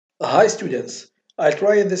Hi students, I'll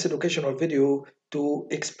try in this educational video to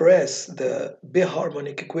express the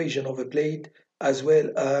biharmonic equation of a plate as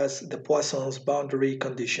well as the Poisson's boundary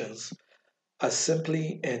conditions as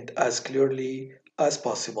simply and as clearly as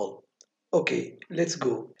possible. Okay, let's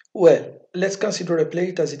go. Well, let's consider a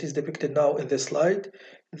plate as it is depicted now in this slide.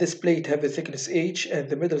 This plate has a thickness h and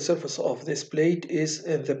the middle surface of this plate is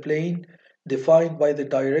in the plane defined by the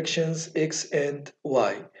directions x and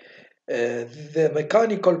y. The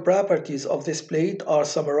mechanical properties of this plate are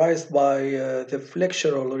summarized by the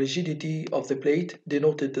flexural rigidity of the plate,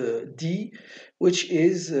 denoted D, which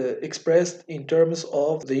is expressed in terms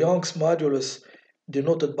of the Young's modulus,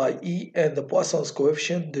 denoted by E, and the Poisson's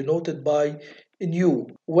coefficient, denoted by nu.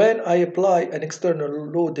 When I apply an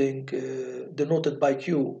external loading, denoted by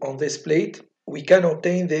Q, on this plate, we can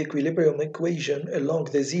obtain the equilibrium equation along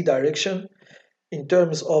the z direction in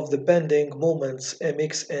terms of the bending moments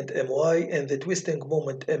mx and my and the twisting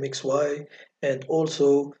moment mxy, and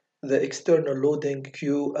also the external loading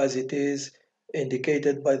q as it is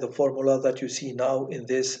indicated by the formula that you see now in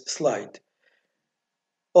this slide.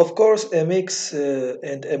 Of course, mx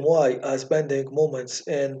and my as bending moments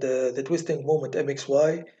and the twisting moment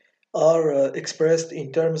mxy are expressed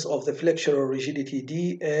in terms of the flexural rigidity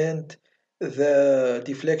d and the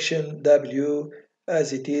deflection w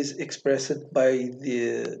as it is expressed by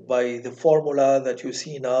the formula that you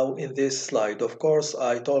see now in this slide. Of course,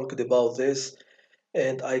 I talked about this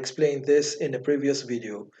and I explained this in a previous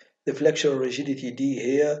video. The flexural rigidity D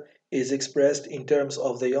here is expressed in terms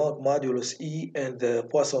of the Young modulus E and the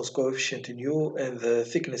Poisson's coefficient nu and the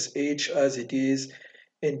thickness h as it is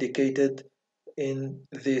indicated in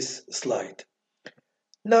this slide.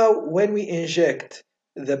 Now, when we inject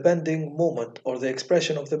the bending moment or the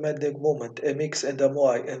expression of the bending moment mx and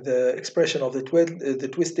my and the expression of the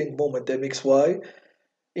twisting moment mxy,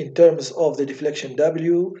 in terms of the deflection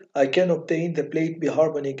W, I can obtain the plate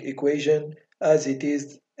biharmonic equation as it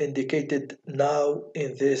is indicated now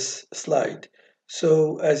in this slide.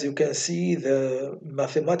 So as you can see, the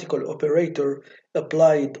mathematical operator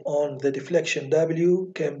applied on the deflection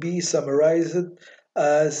W can be summarized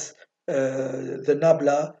as the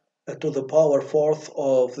nabla to the power fourth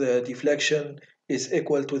of the deflection is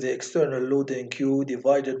equal to the external loading Q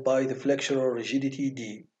divided by the flexural rigidity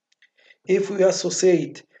D. If we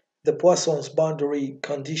associate the Poisson's boundary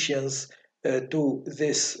conditions to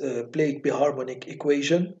this plate biharmonic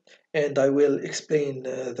equation, and I will explain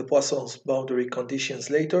the Poisson's boundary conditions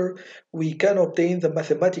later, we can obtain the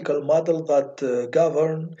mathematical model that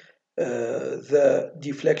govern the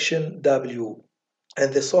deflection W.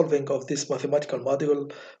 And the solving of this mathematical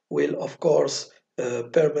model will, of course,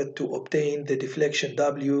 permit to obtain the deflection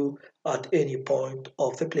W at any point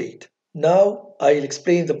of the plate. Now I'll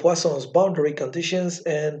explain the Poisson's boundary conditions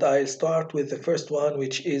and I'll start with the first one,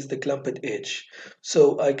 which is the clumped edge.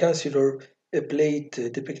 So I consider a plate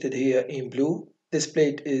depicted here in blue. This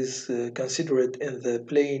plate is considered in the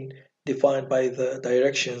plane defined by the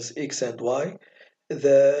directions x and y.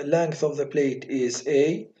 The length of the plate is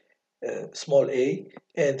a, small a,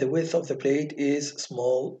 and the width of the plate is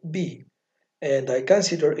small b. And I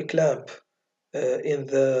consider a clamp in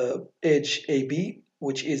the edge AB,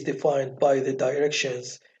 which is defined by the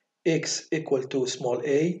directions x equal to small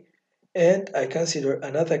a, and I consider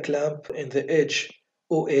another clamp in the edge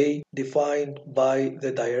OA defined by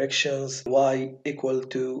the directions y equal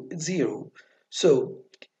to 0. So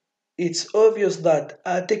it's obvious that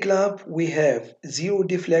at a clamp we have zero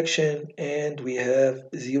deflection and we have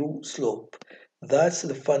zero slope. That's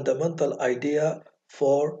the fundamental idea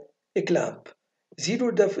for a clamp. Zero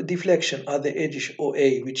deflection at the edge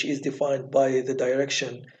OA, which is defined by the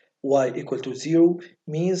direction y equal to 0,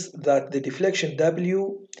 means that the deflection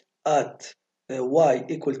W at y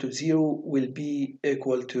equal to 0 will be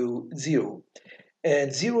equal to 0.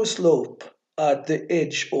 And zero slope at the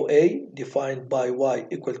edge OA, defined by y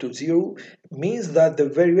equal to 0, means that the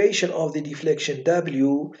variation of the deflection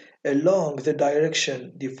W along the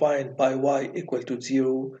direction defined by y equal to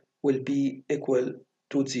 0 will be equal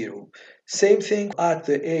to 0. Same thing at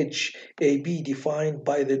the edge AB defined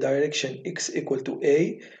by the direction x equal to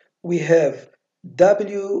a. We have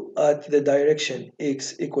W at the direction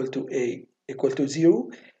x equal to a equal to 0,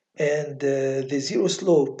 and the zero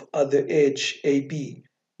slope at the edge AB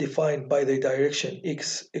defined by the direction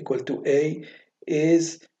x equal to a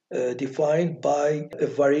is defined by a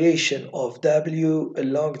variation of W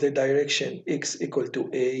along the direction x equal to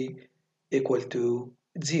a equal to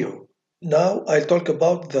 0. Now I'll talk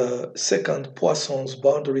about the second Poisson's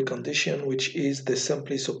boundary condition, which is the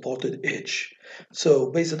simply supported edge.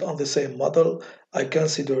 So based on the same model, I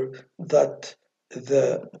consider that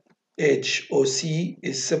the edge OC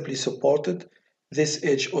is simply supported. This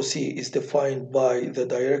edge OC is defined by the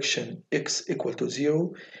direction x equal to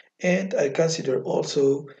 0, and I consider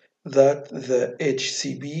also that the edge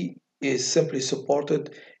CB is simply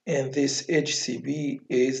supported, and this edge CB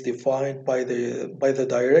is defined by the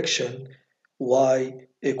direction y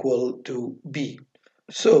equal to b.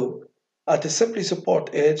 So at a simply support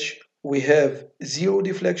edge, we have zero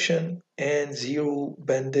deflection and zero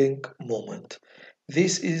bending moment.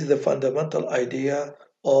 This is the fundamental idea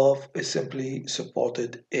of a simply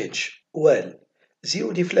supported edge. Well,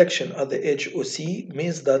 zero deflection at the edge OC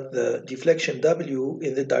means that the deflection W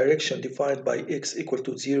in the direction defined by x equal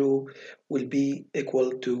to 0 will be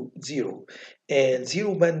equal to 0. And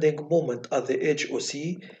zero bending moment at the edge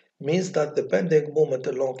OC means that the bending moment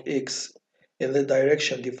along x in the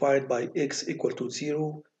direction defined by x equal to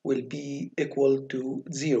 0 will be equal to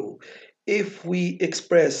 0. If we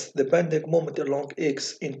express the bending moment along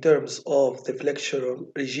x in terms of the flexural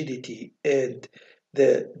rigidity and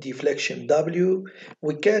the deflection W,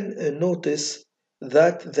 we can notice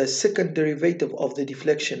that the second derivative of the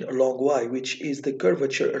deflection along y, which is the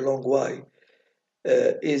curvature along y,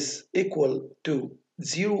 is equal to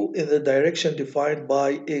 0 in the direction defined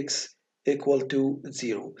by x equal to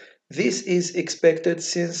 0. This is expected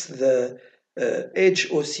since the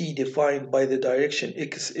edge OC defined by the direction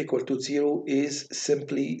x equal to 0 is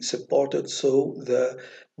simply supported, so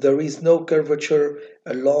there is no curvature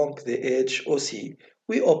along the edge OC.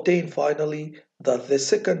 We obtain finally that the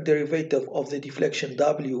second derivative of the deflection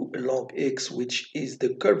W along x, which is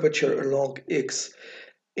the curvature along x,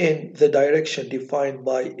 in the direction defined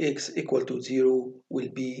by x equal to 0 will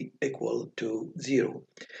be equal to 0.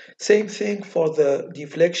 Same thing for the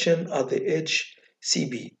deflection at the edge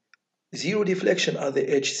CB. Zero deflection at the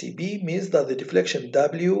edge CB means that the deflection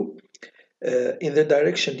W in the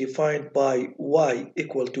direction defined by y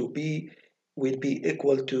equal to b will be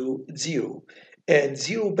equal to 0. And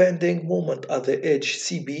zero bending moment at the edge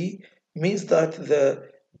CB means that the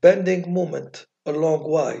bending moment along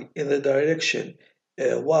y in the direction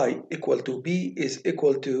y equal to b is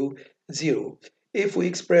equal to 0. If we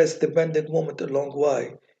express the bending moment along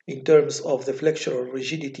y in terms of the flexural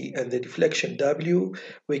rigidity and the deflection W,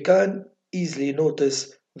 we can easily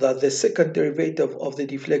notice that the second derivative of the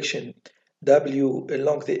deflection W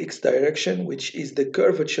along the x direction, which is the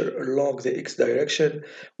curvature along the x direction,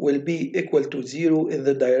 will be equal to 0 in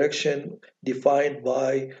the direction defined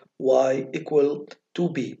by y equal to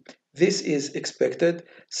b. This is expected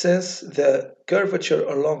since the curvature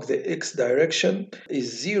along the x direction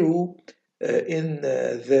is 0 in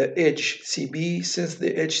the edge CB, since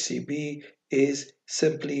the edge CB is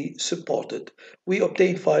simply supported. We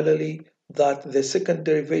obtain finally that the second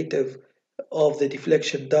derivative of the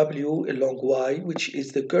deflection W along y, which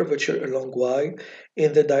is the curvature along y,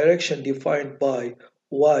 in the direction defined by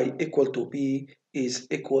y equal to b is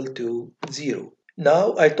equal to 0.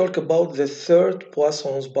 Now I talk about the third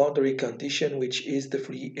Poisson's boundary condition, which is the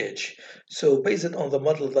free edge. So based on the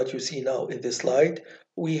model that you see now in the slide,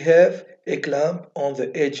 we have a clamp on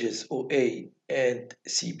the edges OA and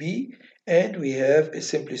CB, and we have a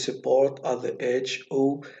simply support at the edge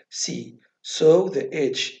OC. So the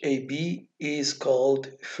edge AB is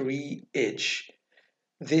called free edge.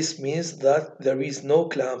 This means that there is no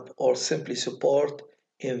clamp or simply support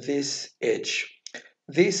in this edge.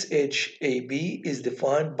 This edge AB is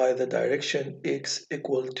defined by the direction x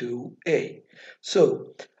equal to A.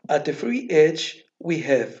 So at the free edge, we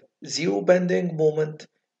have zero bending moment,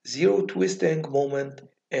 zero twisting moment,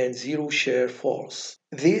 and zero shear force.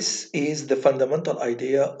 This is the fundamental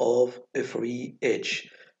idea of a free edge.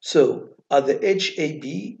 So at the edge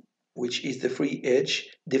AB, which is the free edge,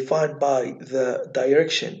 defined by the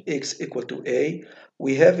direction x equal to A,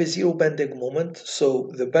 we have a zero bending moment, so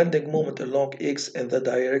the bending moment along x in the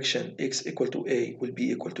direction x equal to A will be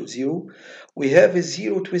equal to 0. We have a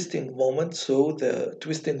zero twisting moment, so the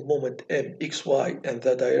twisting moment mxy and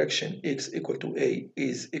the direction x equal to A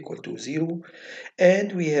is equal to 0.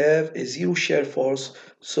 And we have a zero shear force,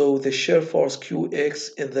 so the shear force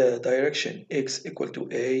qx in the direction x equal to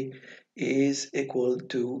A is equal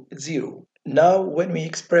to 0. Now, when we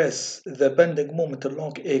express the bending moment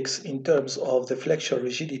along x in terms of the flexural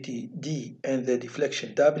rigidity D and the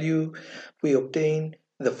deflection W, we obtain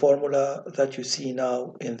the formula that you see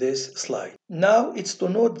now in this slide. Now, it's to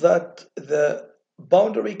note that the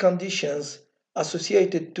boundary conditions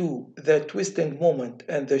associated to the twisting moment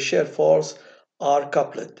and the shear force are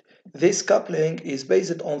coupled. This coupling is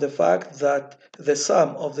based on the fact that the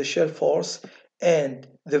sum of the shear force and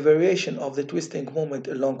the variation of the twisting moment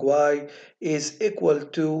along y is equal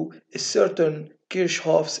to a certain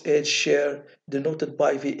Kirchhoff's edge share denoted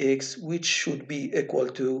by Vx, which should be equal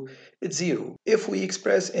to 0. If we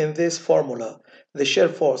express in this formula the shear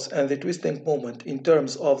force and the twisting moment in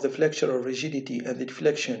terms of the flexural rigidity and the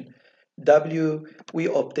deflection W, we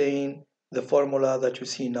obtain the formula that you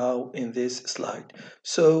see now in this slide.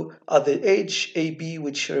 So at the edge AB,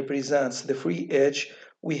 which represents the free edge,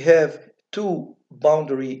 we have two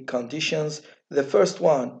boundary conditions. The first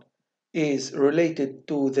one is related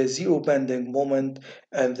to the zero bending moment,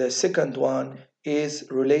 and the second one is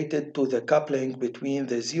related to the coupling between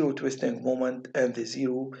the zero twisting moment and the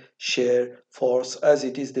zero shear force, as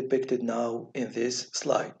it is depicted now in this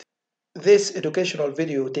slide. This educational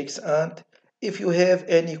video takes end. If you have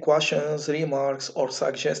any questions, remarks, or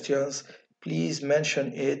suggestions, please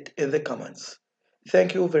mention it in the comments.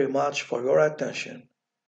 Thank you very much for your attention.